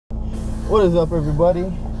What is up, everybody?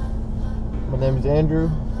 My name is Andrew,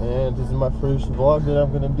 and this is my first vlog that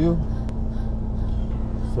I'm gonna do.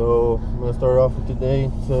 So I'm gonna start off with today.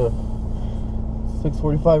 It's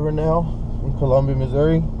 6:45 right now in Columbia,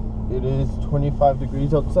 Missouri. It is 25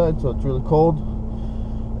 degrees outside, so it's really cold.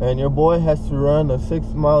 And your boy has to run a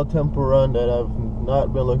 6-mile tempo run that I've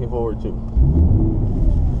not been looking forward to.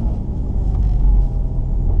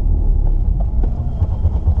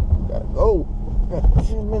 Gotta go. Got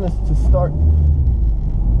 10 minutes to start.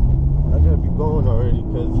 I gotta be going already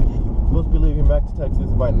because I'm supposed to be leaving back to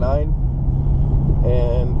Texas by 9,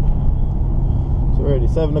 and it's already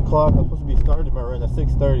 7 o'clock. I'm supposed to be starting my run at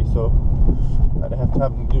 6:30, so I'd have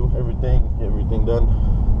to do everything, get everything done.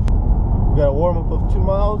 We got a warm up of 2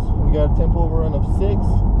 miles. We got a tempo run of 6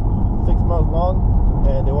 miles long,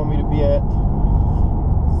 and they want me to be at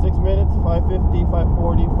 6 minutes, 5:50,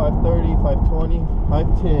 5:40, 5:30, 5:20,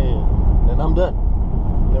 5:10. Then I'm done.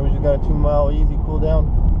 And then we just got a 2-mile easy cool down.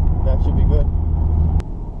 That should be good.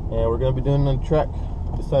 And we're gonna be doing on the track.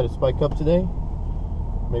 Decided to spike up today.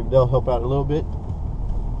 Maybe they'll help out a little bit.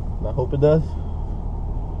 And I hope it does,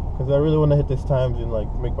 because I really want to hit this times and like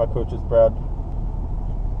make my coaches proud.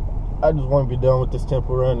 I just want to be done with this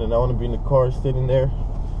tempo run, and I want to be in the car sitting there,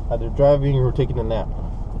 either driving or taking a nap.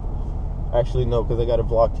 Actually, no, because I got a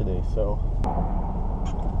vlog today, so.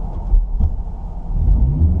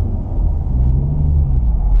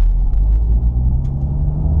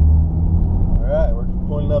 Alright, we're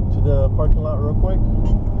pulling up to the parking lot real quick.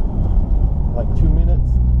 Like 2 minutes,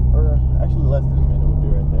 or actually less than a minute will be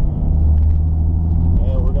right there.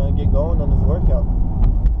 And we're going to get going on this workout.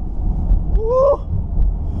 Woo!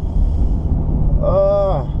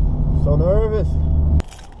 So nervous.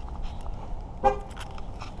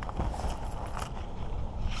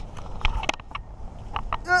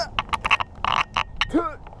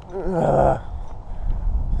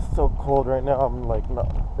 It's so cold right now. I'm like not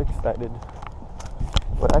excited.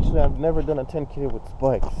 But actually, I've never done a 10K with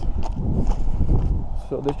spikes,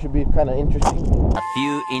 so this should be kind of interesting. A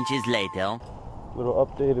few inches later. Little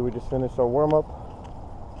update. We just finished our warm up,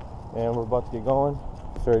 and we're about to get going.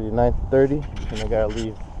 It's already 9:30, and I gotta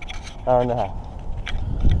leave. Hour and a half.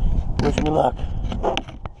 Wish me luck.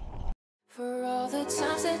 For all the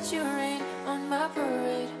times that you rain on my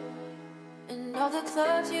parade, and all the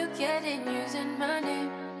clubs you get in using my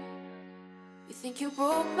name. You think you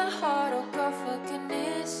broke my heart, oh girl, for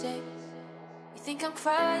goodness sake. You think I'm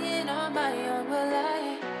crying on my own, well I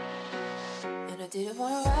ain't. And I didn't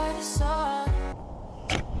want to write a song.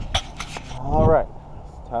 Alright,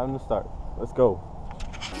 it's time to start. Let's go.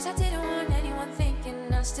 Cause I didn't want anyone thinking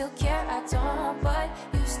I still care, I don't. But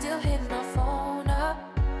you still hit my phone up,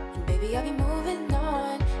 and baby I'll be moving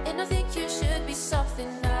on. And I think you should be something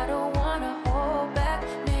I don't wanna hold back.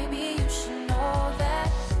 Maybe you should know that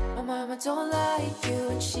my mama don't like you,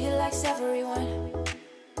 and she likes everyone.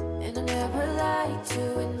 And I never like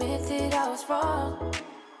to admit that I was wrong.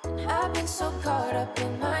 And I've been so caught up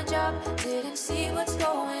in my job, didn't see what's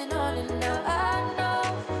going on, and now I know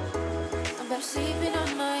I'm better sleeping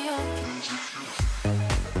on my own.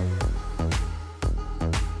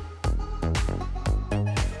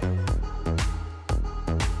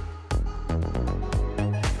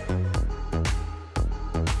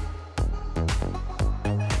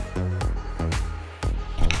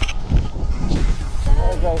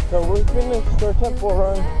 Alright guys, so we finished our tempo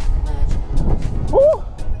run. Woo!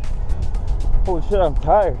 Holy shit, I'm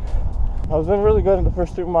tired. I was doing really good in the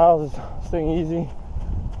first 2 miles, staying easy.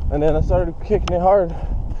 And then I started kicking it hard.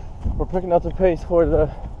 We're picking up the pace for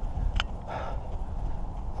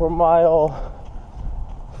mile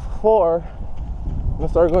 4. And I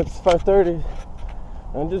started going to 5:30.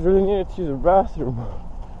 And I just really needed to use the bathroom.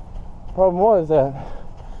 The problem was that,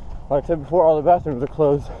 like I said before, all the bathrooms are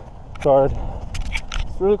closed. So it's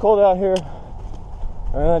really cold out here.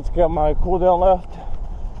 And I just got my cool down left.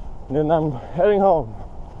 And then I'm heading home.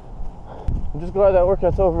 I'm just glad that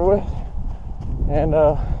workout's over with. And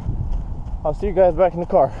I'll see you guys back in the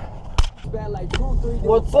car.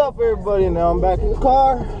 What's up, everybody? Now I'm back in the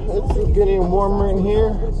car. It's getting warmer in here.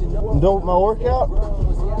 I'm done with my workout,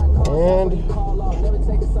 and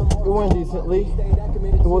it went decently.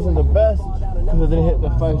 It wasn't the best because I didn't hit the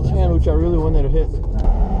 5:10, which I really wanted to hit.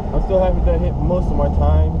 I'm still happy that I hit most of my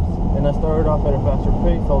times, and I started off at a faster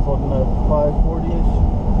pace. I was holding at 5:40-ish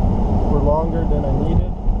for longer than I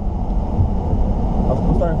needed. I was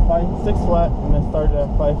supposed to start at 6 flat, and I started at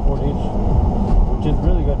 5:40-ish, which is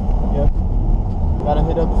really good. Yeah. Gotta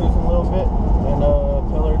hit up Susan a little bit and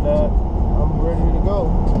tell her that I'm ready to go.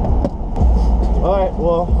 Alright,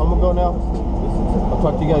 well, I'm gonna go now. I'll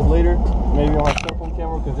talk to you guys later. Maybe on my cell phone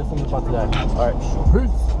camera because this one's about to die. Alright,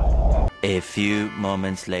 peace. A few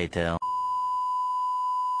moments later.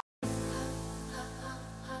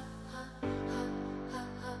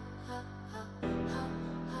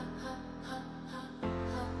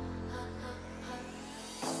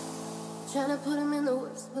 Tryna put him in the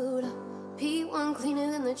worst mood. P1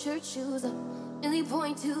 cleaner than the church shoes. Nearly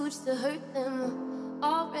 .2 just to hurt them.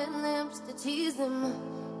 All red lamps to tease them.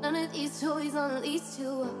 None of these toys on lease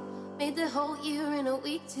to. Made the whole year in a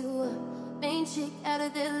week too. Main chick out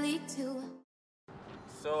of their league too.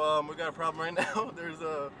 So we got a problem right now. There's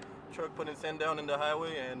a truck putting sand down in the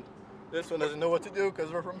highway, and this one doesn't know what to do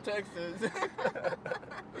because we're from Texas. Just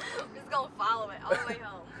gonna follow it all the way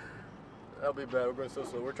home. That'll be bad. We're going so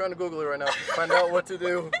slow. We're trying to Google it right now to find out what to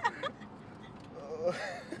do. We'll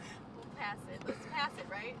pass it. Let's pass it,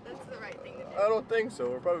 right? That's the right thing to do. I don't think so.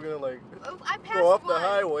 We're probably gonna like I passed go up one. the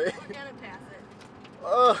highway. We're gonna pass it.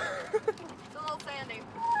 Uh, It's a little sandy.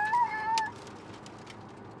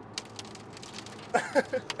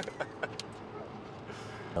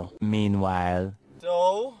 Meanwhile.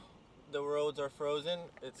 So the roads are frozen.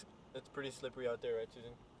 It's pretty slippery out there, right,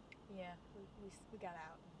 Susan? Yeah, we got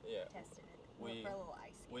out and Yeah. tested it. We- for a little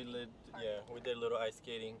ice We skating did, yeah. We did a little ice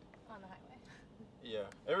skating. on the highway. Yeah,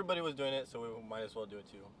 everybody was doing it, so we might as well do it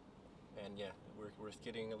too. And yeah, we're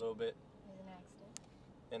skidding a little bit, There's an accident.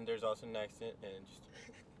 and there's also an accident, and just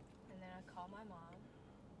And then I called my mom,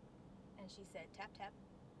 and she said, tap, tap.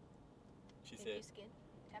 she If said, you skid,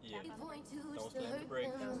 tap, yeah. tap on the brakes. Don't slam the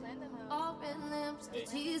brakes. Don't slam them out. All red lamps to Hey.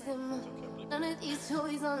 tease them. It's okay, I'll bleep None it. of these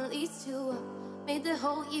toys on lease to. Made the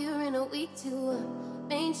whole year in a week too.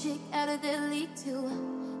 Main chick out of their league too.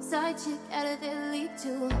 Side chick out of their league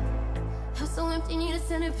too. House so empty, need a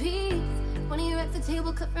centerpiece. 20 racks a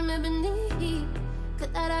table cut from ebony.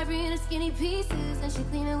 Cut that ivory into skinny pieces. And she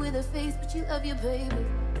clean it with her face, but you love your baby.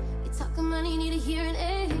 You talking money, need a hearing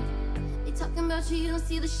aid. They talking about you, you don't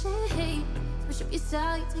see the shade. Switch up your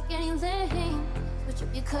style, you take any lane. Switch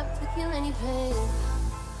up your cup to kill any pain.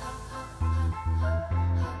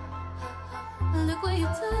 Look what you've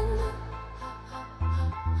done.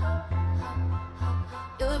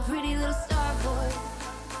 You're a pretty little star boy.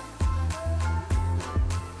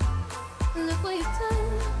 Look what you've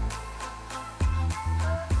done.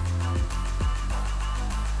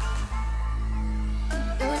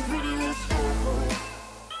 You're a pretty little star boy.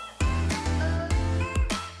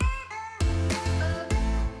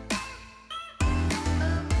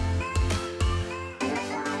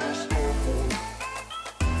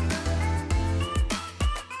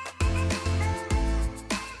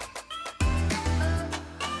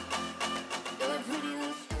 You're a pretty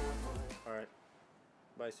little star boy. All right,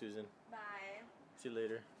 bye, Susan. Bye. See you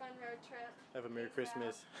later. Fun road trip. Have a Merry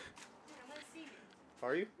Christmas. Yeah, I'm gonna see you.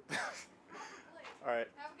 Are you? All right.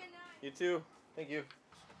 Have a good night. You too. Thank you.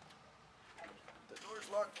 The door's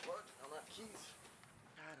locked. Fuck, I don't have keys.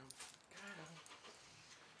 Got him. Got him.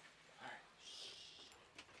 Alright.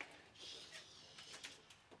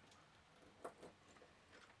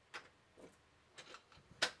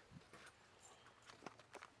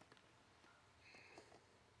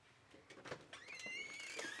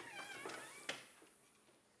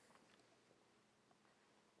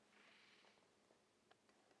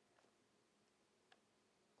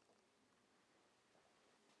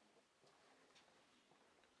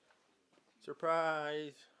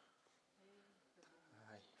 Surprise!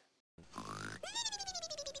 Hi.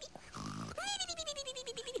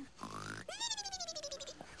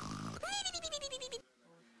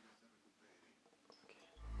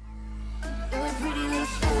 You're a pretty little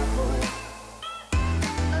star boy.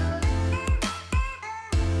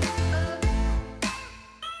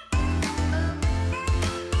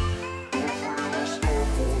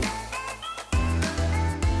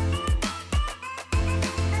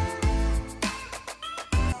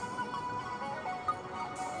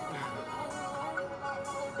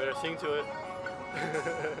 Better sing to it.